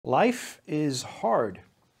Life is hard.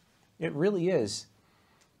 It really is.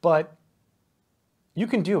 But you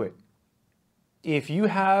can do it. If you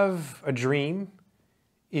have a dream,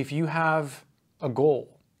 if you have a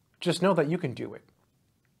goal, just know that you can do it.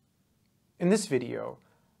 In this video,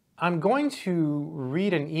 I'm going to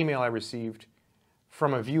read an email I received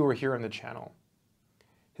from a viewer here on the channel.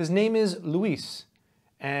 His name is Luis,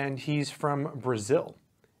 and he's from Brazil,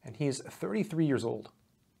 and he is 33 years old.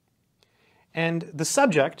 And the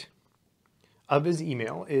subject of his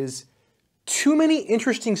email is too many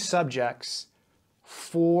interesting subjects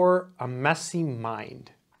for a messy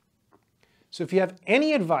mind. So if you have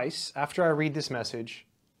any advice after I read this message,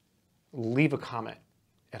 leave a comment.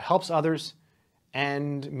 It helps others,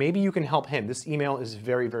 and maybe you can help him. This email is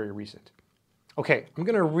very, very recent. Okay, I'm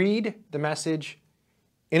going to read the message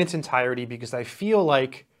in its entirety because I feel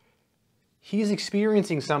like he's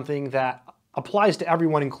experiencing something that applies to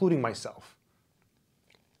everyone, including myself.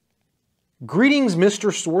 Greetings,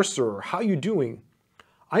 Mr. Sorcerer. How you doing?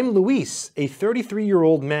 I'm Luis, a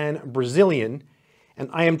 33-year-old man, Brazilian, and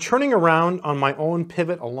I am turning around on my own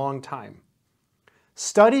pivot a long time.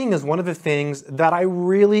 Studying is one of the things that I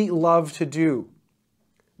really love to do,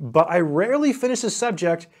 but I rarely finish a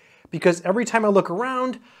subject because every time I look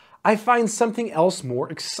around, I find something else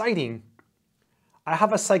more exciting. I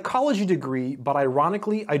have a psychology degree, but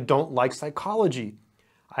ironically, I don't like psychology.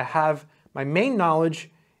 My main knowledge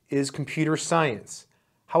is computer science.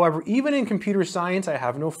 However, even in computer science, I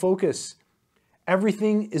have no focus.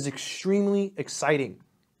 Everything is extremely exciting.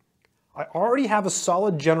 I already have a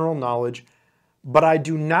solid general knowledge, but I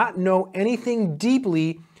do not know anything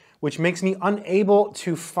deeply, which makes me unable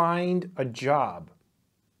to find a job.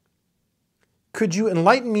 Could you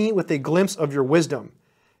enlighten me with a glimpse of your wisdom?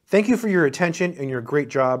 Thank you for your attention and your great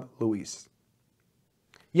job, Luis.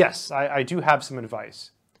 Yes, I do have some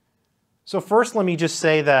advice. So first, let me just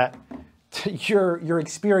say that your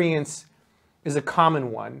experience is a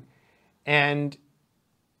common one, and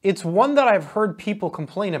it's one that I've heard people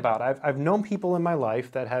complain about. I've known people in my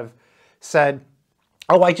life that have said,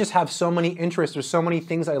 oh, I just have so many interests, there's so many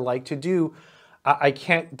things I like to do, I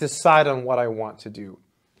can't decide on what I want to do.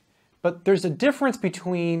 But there's a difference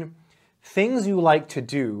between things you like to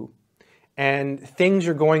do and things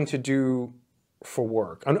you're going to do for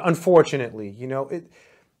work. Unfortunately, you know,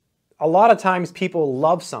 a lot of times people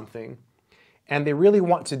love something and they really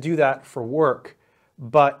want to do that for work,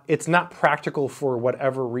 but it's not practical for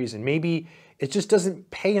whatever reason. Maybe it just doesn't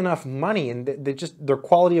pay enough money and their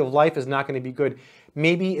quality of life is not going to be good.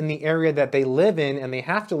 Maybe in the area that they live in and they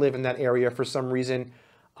have to live in that area for some reason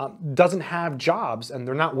doesn't have jobs and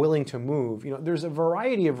they're not willing to move. You know, there's a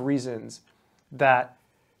variety of reasons that,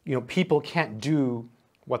 you know, people can't do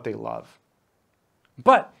what they love.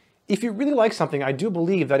 But if you really like something, I do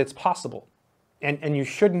believe that it's possible, and you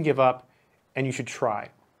shouldn't give up, and you should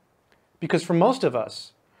try. Because for most of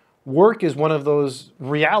us, work is one of those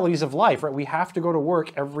realities of life, right? We have to go to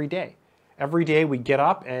work every day. Every day we get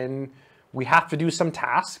up and we have to do some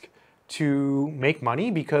task to make money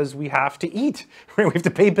because we have to eat, right? We have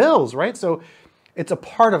to pay bills, right? So it's a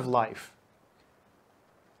part of life.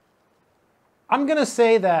 I'm going to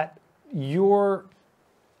say that your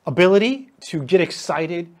ability to get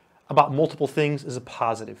excited about multiple things is a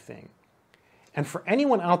positive thing. And for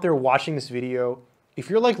anyone out there watching this video, if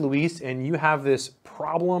you're like Luis and you have this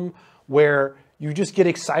problem where you just get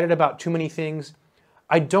excited about too many things,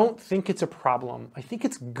 I don't think it's a problem. I think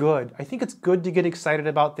it's good. I think it's good to get excited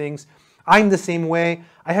about things. I'm the same way.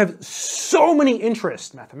 I have so many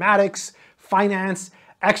interests: mathematics, finance,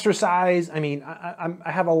 exercise. I mean, I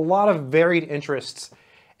have a lot of varied interests,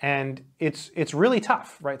 and it's really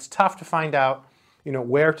tough, right? It's tough to find out, you know,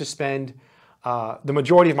 where to spend the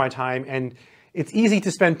majority of my time, and it's easy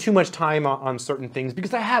to spend too much time on certain things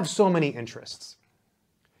because I have so many interests.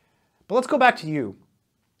 But let's go back to you.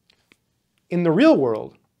 In the real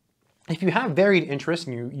world, if you have varied interests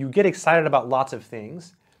and you get excited about lots of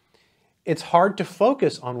things, it's hard to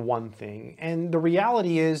focus on one thing. And the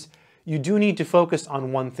reality is you do need to focus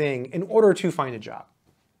on one thing in order to find a job.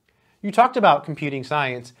 You talked about computing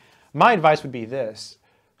science. My advice would be this: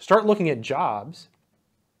 start looking at jobs,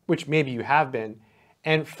 which maybe you have been,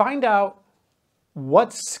 and find out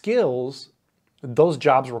what skills those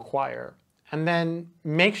jobs require. And then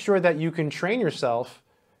make sure that you can train yourself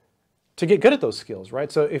to get good at those skills,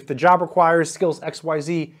 right? So if the job requires skills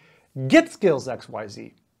XYZ, get skills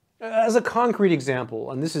XYZ. As a concrete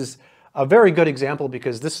example, and this is a very good example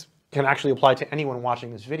because this can actually apply to anyone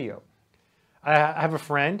watching this video. I have a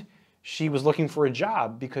friend, she was looking for a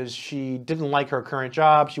job because she didn't like her current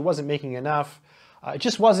job. She wasn't making enough. It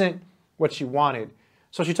just wasn't what she wanted.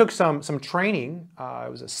 So she took some training,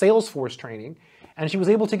 it was a Salesforce training, and she was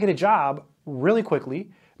able to get a job really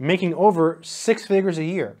quickly, making over 6 figures a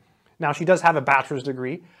year. Now she does have a bachelor's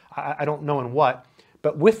degree, I don't know in what,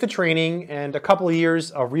 but with the training and a couple of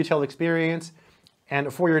years of retail experience and a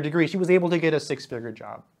 4-year degree, she was able to get a 6-figure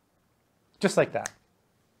job. Just like that.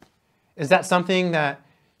 Is that something that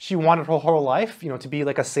she wanted her whole life, to be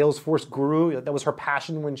like a Salesforce guru? That was her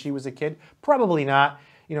passion when she was a kid? Probably not.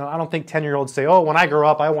 I don't think 10-year-olds say, oh, when I grow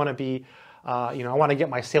up, I want to be, I want to get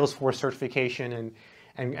my Salesforce certification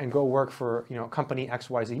and go work for, company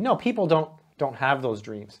XYZ. No, people don't have those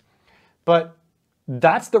dreams. But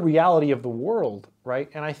that's the reality of the world, right?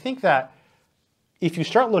 And I think that if you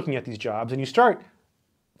start looking at these jobs and you start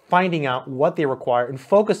finding out what they require and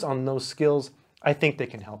focus on those skills, I think they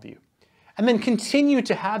can help you. And then continue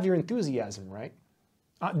to have your enthusiasm, right?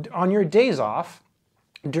 On your days off,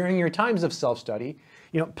 during your times of self-study,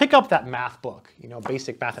 pick up that math book,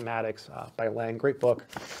 Basic Mathematics by Lang, great book,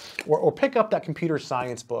 or pick up that computer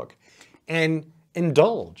science book and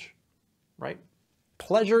indulge, right?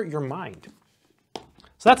 Pleasure your mind.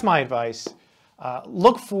 So that's my advice.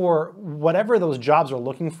 Look for whatever those jobs are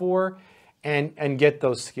looking for and get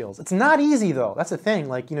those skills. It's not easy though. That's the thing.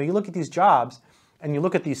 Like, you look at these jobs and you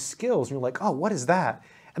look at these skills and you're like, oh, what is that?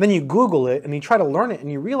 And then you Google it and you try to learn it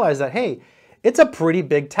and you realize that, hey, it's a pretty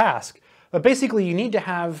big task. But basically you need to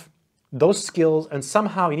have those skills and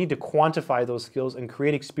somehow you need to quantify those skills and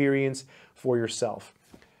create experience for yourself.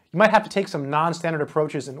 You might have to take some non-standard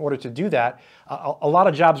approaches in order to do that. A lot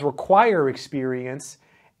of jobs require experience,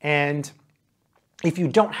 and if you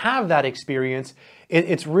don't have that experience,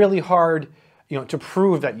 it's really hard, to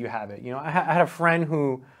prove that you have it. I had a friend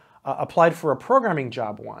who applied for a programming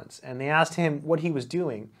job once, and they asked him what he was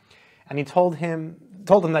doing, and he told them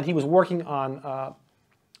that he was working on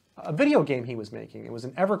a video game he was making. It was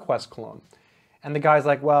an EverQuest clone, and the guy's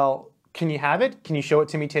like, "Well, can you have it? Can you show it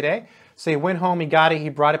to me today?" So he went home, he got it, he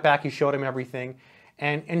brought it back, he showed him everything,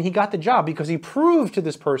 and he got the job because he proved to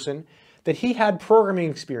this person that he had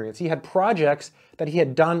programming experience. He had projects that he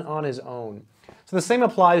had done on his own. So the same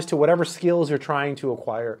applies to whatever skills you're trying to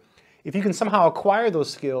acquire. If you can somehow acquire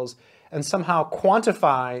those skills and somehow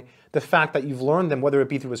quantify the fact that you've learned them, whether it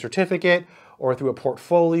be through a certificate or through a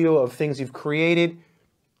portfolio of things you've created,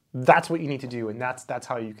 that's what you need to do, and that's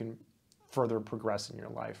how you can further progress in your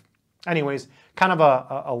life. Anyways, kind of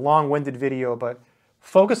a long-winded video, but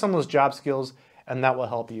focus on those job skills and that will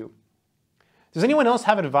help you. Does anyone else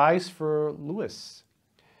have advice for Lewis?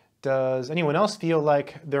 Does anyone else feel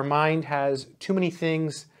like their mind has too many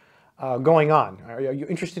things going on? Are you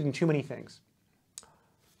interested in too many things?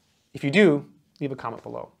 If you do, leave a comment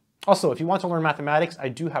below. Also, if you want to learn mathematics, I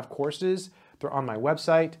do have courses. They're on my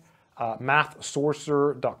website,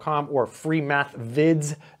 mathsorcerer.com or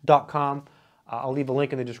freemathvids.com. I'll leave a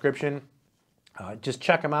link in the description. Just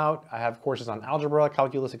check them out. I have courses on algebra,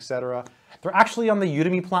 calculus, etc. They're actually on the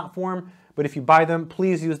Udemy platform, but if you buy them,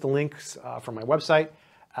 please use the links from my website,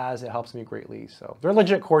 as it helps me greatly. So they're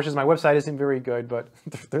legit courses. My website isn't very good, but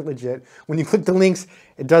they're legit. When you click the links,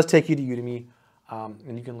 it does take you to Udemy,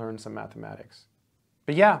 and you can learn some mathematics.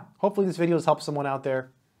 But yeah, hopefully this video has helped someone out there.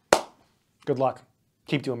 Good luck.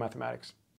 Keep doing mathematics.